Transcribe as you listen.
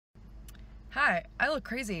Hi, I look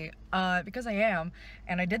crazy, because I am,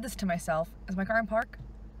 and I did this to myself. Is my car in park?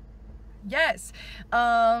 Yes.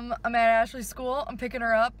 I'm at Ashley's school, I'm picking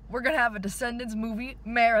her up. We're gonna have a Descendants movie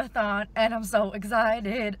marathon, and I'm so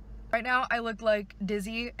excited. Right now, I look like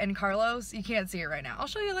Dizzy and Carlos. You can't see it right now. I'll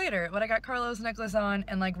show you later, but I got Carlos' necklace on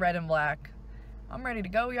and like red and black. I'm ready to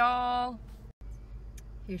go, y'all.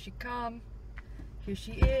 Here she come. Here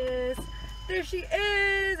she is. There she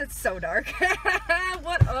is. It's so dark.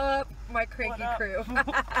 What up, my cranky crew?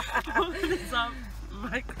 What's up,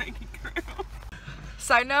 my cranky crew?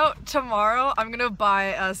 Side note, tomorrow I'm gonna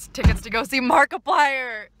buy us tickets to go see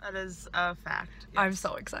Markiplier. That is a fact. Yes. I'm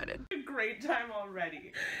so excited. A great time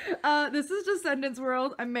already. This is Descendants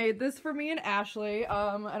World. I made this for me and Ashley.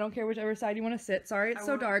 I don't care whichever side you want to sit. Sorry, it's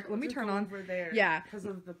so dark. Let me turn on. Over there. Yeah. Because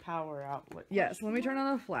of the power outlet. Yes, let me turn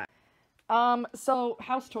on the flat. So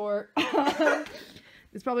house tour.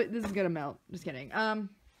 This is gonna melt. Just kidding.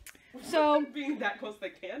 So being that close to the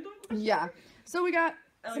candle. Yeah. So we got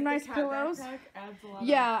some nice pillows.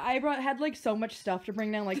 Yeah, I had like so much stuff to bring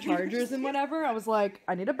down, like chargers and whatever. I was like,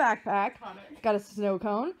 I need a backpack. Got a snow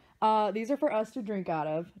cone. These are for us to drink out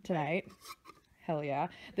of tonight. Hell yeah.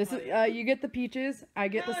 This is you get the peaches. I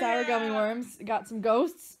get the sour gummy worms. Got some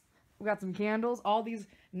ghosts. We got some candles. All these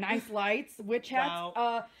nice lights, witch hats.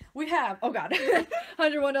 Wow. We have, oh god,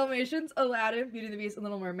 101 Dalmatians, Aladdin, Beauty and the Beast, and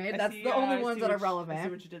Little Mermaid. That's the only ones that are relevant. I see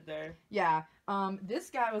what you did there. Yeah. This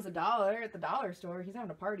guy was $1 at the dollar store. He's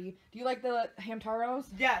having a party. Do you like the Hamtaros?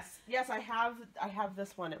 Yes. Yes, I have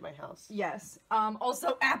this one at my house. Yes.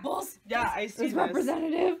 Also apples. Yeah, I see this.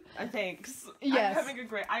 Representative. Thanks. Yes. I'm having a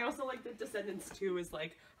great. I also like the Descendants too. Is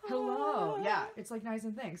like hello. Yeah, it's like nice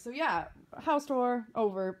and things. So yeah, house tour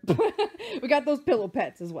over. We got those pillow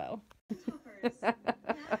pets as well.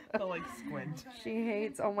 The like squint. She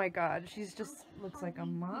hates. Oh my god, she's just looks like a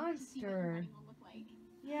monster.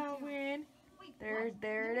 Yeah, Win. There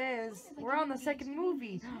it is. We're on the second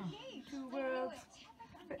movie. Two worlds.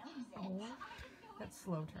 Oh, that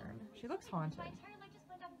slow turn. She looks haunted.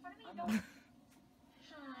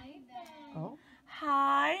 Oh.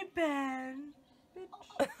 Hi, Ben.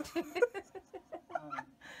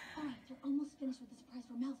 Almost finished with the surprise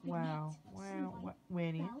for Mel's big Wow. Wow. What?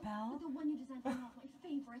 Winnie. Belle? The one you designed for Mel's, my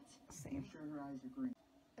favorite. Same.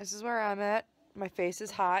 This is where I'm at. My face is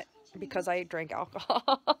hot because I drank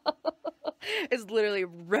alcohol. It's literally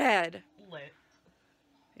red. Lit.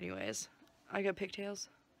 Anyways, I got pigtails.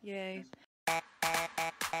 Yay.